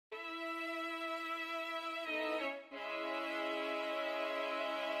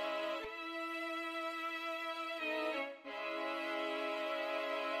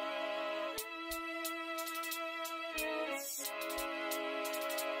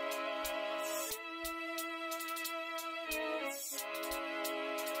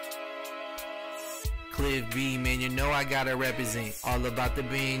Cliff B, man, you know I gotta represent. All about the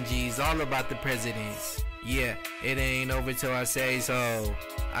Benjis, all about the presidents. Yeah, it ain't over till I say so.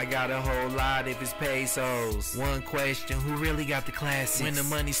 I got a whole lot if it's pesos. One question, who really got the classics? When the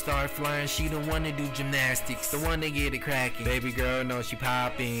money start flying, she the one to do gymnastics, the one that get it cracking. Baby girl, know she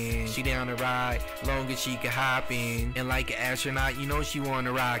poppin', she down to ride, long as she can hop in. And like an astronaut, you know she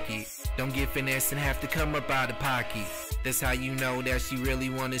wanna rock it. Don't get finessed and have to come up out of pocket. That's how you know that she really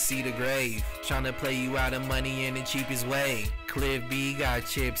wanna see the grave. Tryna play you out of money in the cheapest way. Cliff B got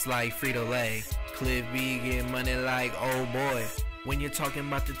chips like Frito-Lay. Cliff B get money like oh boy. When you're talking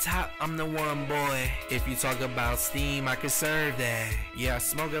about the top, I'm the one boy. If you talk about steam, I can serve that. Yeah, I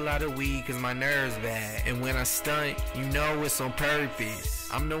smoke a lot of weed cause my nerves bad. And when I stunt, you know it's on purpose.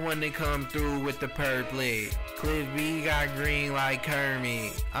 I'm the one that come through with the purplet. Cliff B got green like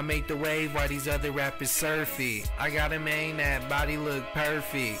Kermit. I make the wave while these other rappers surf it. I got a man that body look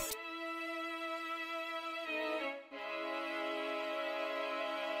perfect.